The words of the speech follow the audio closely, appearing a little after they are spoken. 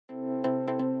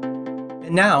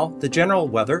And now, the general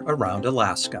weather around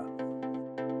Alaska.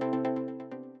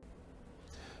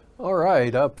 All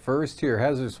right, up first here,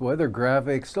 hazardous weather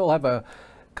graphic. Still have a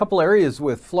couple areas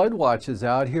with flood watches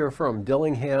out here from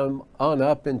Dillingham on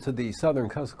up into the southern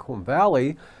Kuskokwim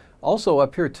Valley. Also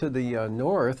up here to the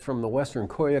north from the western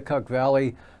Koyukuk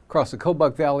Valley, across the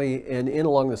Kobuk Valley, and in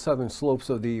along the southern slopes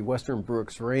of the western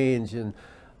Brooks Range, and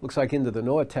looks like into the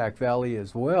NOAA Valley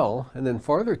as well. And then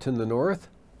farther to the north,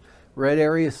 red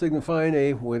area signifying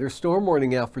a winter storm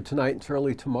warning out for tonight and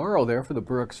early tomorrow there for the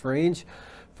Brooks Range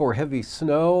for heavy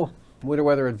snow. Winter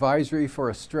weather advisory for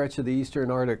a stretch of the eastern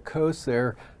Arctic coast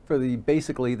there for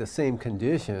basically the same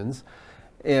conditions.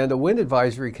 And a wind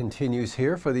advisory continues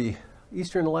here for the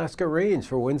eastern Alaska Range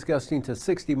for winds gusting to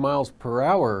 60 miles per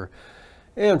hour.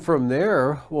 And from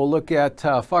there, we'll look at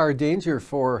fire danger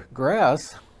for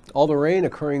grass. All the rain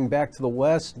occurring back to the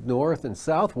west, north, and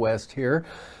southwest here,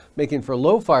 making for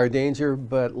low fire danger,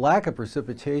 but lack of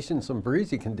precipitation, some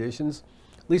breezy conditions.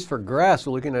 At least for grass,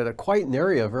 we're looking at quite an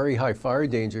area of very high fire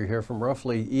danger here from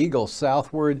roughly Eagle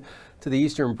southward to the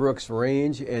eastern Brooks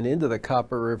Range and into the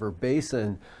Copper River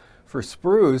Basin. For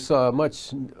spruce, a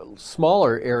much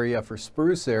smaller area for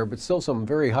spruce there, but still some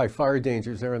very high fire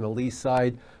dangers there on the lee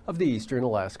side of the eastern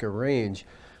Alaska Range.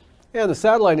 And the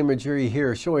satellite imagery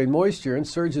here showing moisture and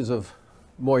surges of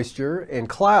moisture and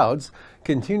clouds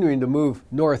continuing to move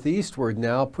northeastward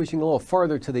now, pushing a little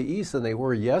farther to the east than they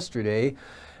were yesterday.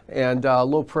 And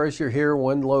low pressure here,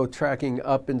 one low tracking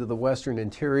up into the western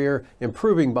interior,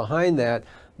 improving behind that.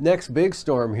 Next big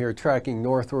storm here tracking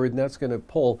northward, and that's going to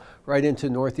pull right into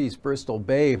northeast Bristol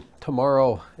Bay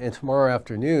tomorrow and tomorrow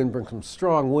afternoon, bring some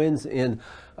strong winds in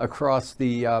across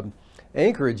the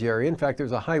Anchorage area. In fact,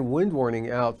 there's a high wind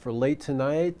warning out for late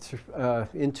tonight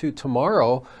into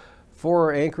tomorrow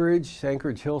for Anchorage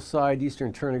Hillside,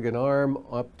 eastern Turnagain Arm,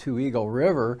 up to Eagle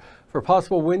River, for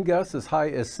possible wind gusts as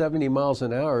high as 70 miles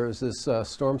an hour as this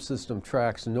storm system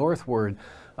tracks northward.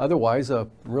 Otherwise, a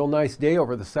real nice day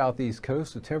over the southeast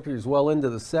coast. The temperatures well into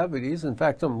the 70s. In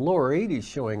fact, some lower 80s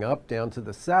showing up down to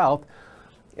the south.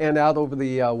 And out over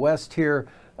the west here,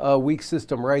 a weak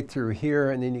system right through here.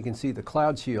 And then you can see the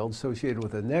cloud shield associated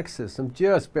with the next system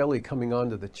just barely coming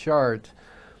onto the chart.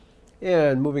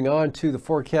 And moving on to the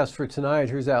forecast for tonight,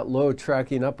 here's that low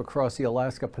tracking up across the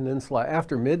Alaska Peninsula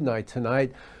after midnight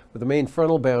tonight, with the main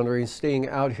frontal boundary staying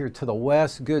out here to the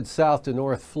west. Good south to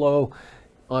north flow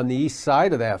on the east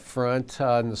side of that front,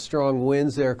 and the strong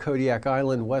winds there, Kodiak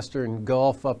Island, western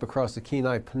Gulf, up across the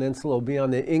Kenai Peninsula will be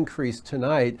on the increase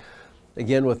tonight.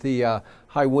 Again, with the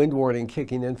high wind warning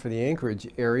kicking in for the Anchorage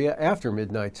area after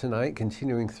midnight tonight,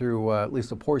 continuing through at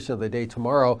least a portion of the day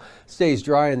tomorrow. Stays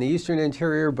dry in the eastern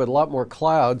interior, but a lot more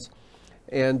clouds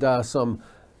and some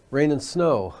rain and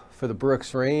snow for the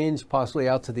Brooks Range, possibly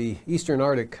out to the eastern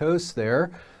Arctic coast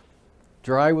there.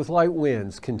 Dry with light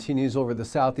winds continues over the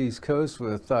southeast coast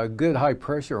with good high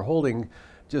pressure holding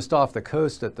just off the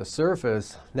coast at the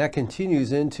surface. And that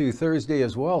continues into Thursday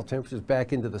as well. Temperatures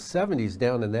back into the 70s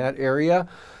down in that area.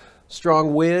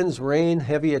 Strong winds, rain,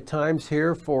 heavy at times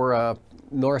here for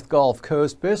North Gulf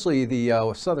Coast, especially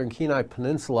the southern Kenai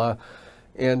Peninsula,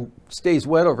 and stays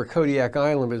wet over Kodiak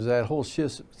Island as that whole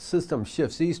system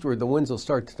shifts eastward. The winds will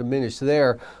start to diminish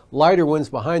there. Lighter winds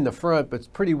behind the front,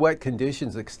 but pretty wet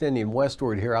conditions extending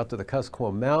westward here out to the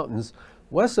Kuskokwim Mountains.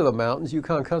 West of the mountains,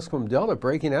 Yukon-Kuskokwim Delta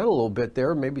breaking out a little bit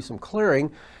there, maybe some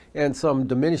clearing and some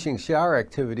diminishing shower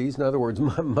activities. In other words,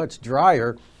 much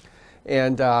drier.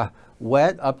 And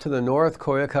wet up to the north,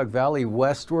 Koyukuk Valley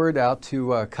westward out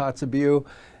to Kotzebue,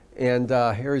 and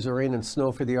areas of rain and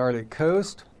snow for the Arctic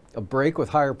coast. A break with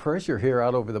higher pressure here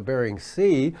out over the Bering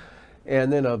Sea,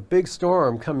 and then a big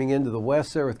storm coming into the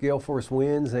west there with gale force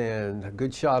winds and a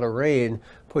good shot of rain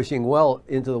pushing well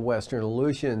into the western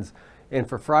Aleutians. And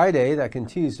for Friday, that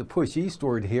continues to push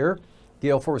eastward here.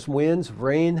 Gale force winds,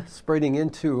 rain spreading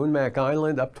into Unmak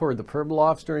Island up toward the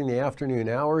Pribilofs during the afternoon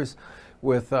hours,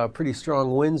 with pretty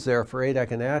strong winds there for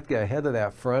Adak and Atka ahead of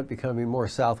that front, becoming more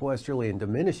southwesterly and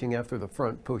diminishing after the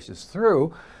front pushes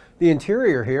through. The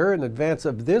interior here, in advance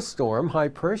of this storm, high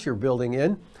pressure building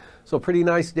in. So pretty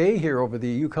nice day here over the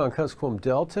Yukon-Kuskokwim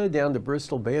Delta down to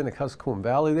Bristol Bay and the Kuskokwim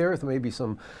Valley there, with maybe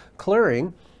some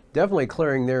clearing. Definitely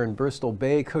clearing there in Bristol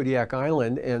Bay, Kodiak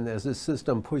Island, and as this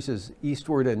system pushes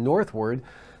eastward and northward,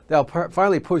 that'll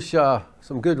finally push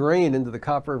some good rain into the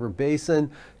Copper River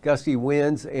Basin, gusty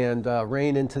winds, and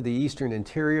rain into the eastern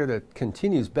interior that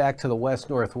continues back to the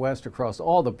west-northwest across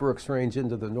all the Brooks Range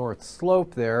into the north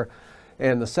slope there.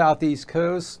 And the southeast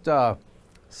coast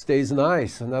stays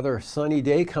nice. Another sunny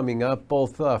day coming up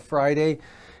both Friday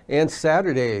And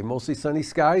Saturday, mostly sunny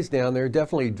skies down there,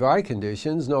 definitely dry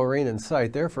conditions, no rain in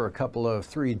sight there for a couple of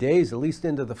 3 days, at least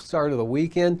into the start of the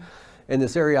weekend. And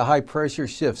this area high pressure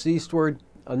shifts eastward.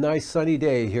 A nice sunny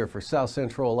day here for south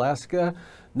central Alaska.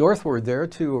 Northward there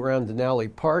to around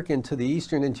Denali Park into the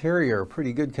eastern interior,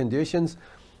 pretty good conditions.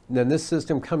 And then this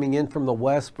system coming in from the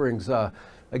west brings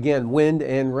again wind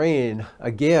and rain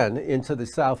again into the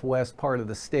southwest part of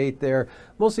the state there,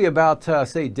 mostly about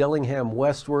say Dillingham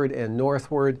westward and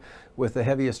northward with the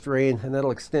heaviest rain, and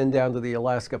that'll extend down to the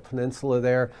Alaska Peninsula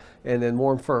there, and then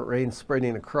warm front rain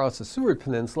spreading across the Seward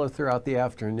Peninsula throughout the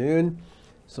afternoon.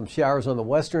 Some showers on the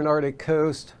western Arctic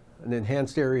coast, an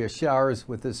enhanced area showers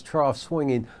with this trough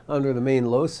swinging under the main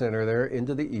low center there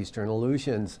into the eastern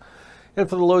Aleutians. And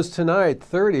for the lows tonight,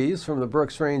 30s from the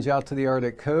Brooks Range out to the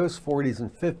Arctic coast, 40s and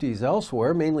 50s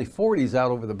elsewhere, mainly 40s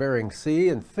out over the Bering Sea,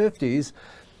 and 50s,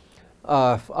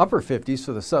 upper 50s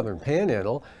for the southern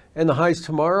panhandle. And the highs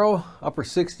tomorrow, upper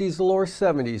 60s to lower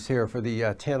 70s here for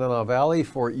the Tanana Valley,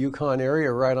 Fort Yukon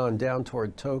area right on down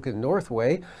toward Tok and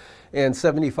Northway. And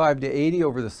 75 to 80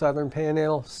 over the southern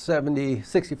panhandle,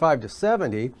 65 to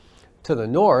 70 to the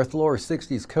north, lower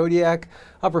 60s Kodiak,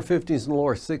 upper 50s and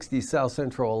lower 60s south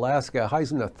central Alaska,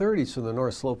 highs in the 30s for the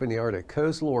north slope and the Arctic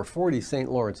coast, lower 40s St.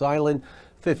 Lawrence Island,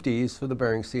 50s for the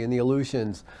Bering Sea and the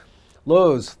Aleutians.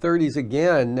 Lows 30s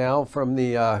again now from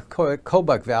the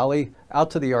Kobuk Valley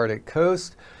out to the Arctic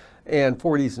coast, and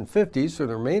 40s and 50s for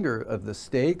the remainder of the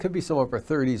state. Could be some upper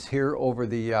 30s here over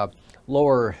the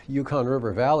lower Yukon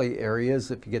River Valley areas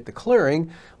if you get the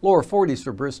clearing. Lower 40s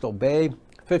for Bristol Bay,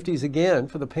 50s again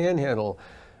for the Panhandle.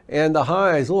 And the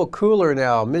highs a little cooler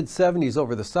now, mid 70s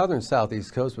over the southern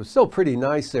southeast coast, but still pretty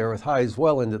nice there with highs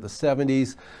well into the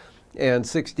 70s, and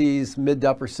 60s, mid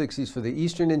to upper 60s for the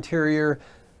eastern interior,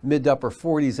 mid to upper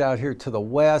 40s out here to the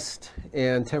west,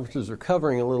 and temperatures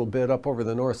recovering a little bit up over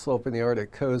the north slope and the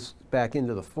Arctic coast, back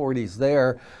into the 40s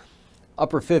there.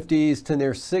 Upper 50s to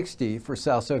near 60 for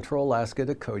south central Alaska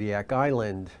to Kodiak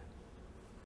Island.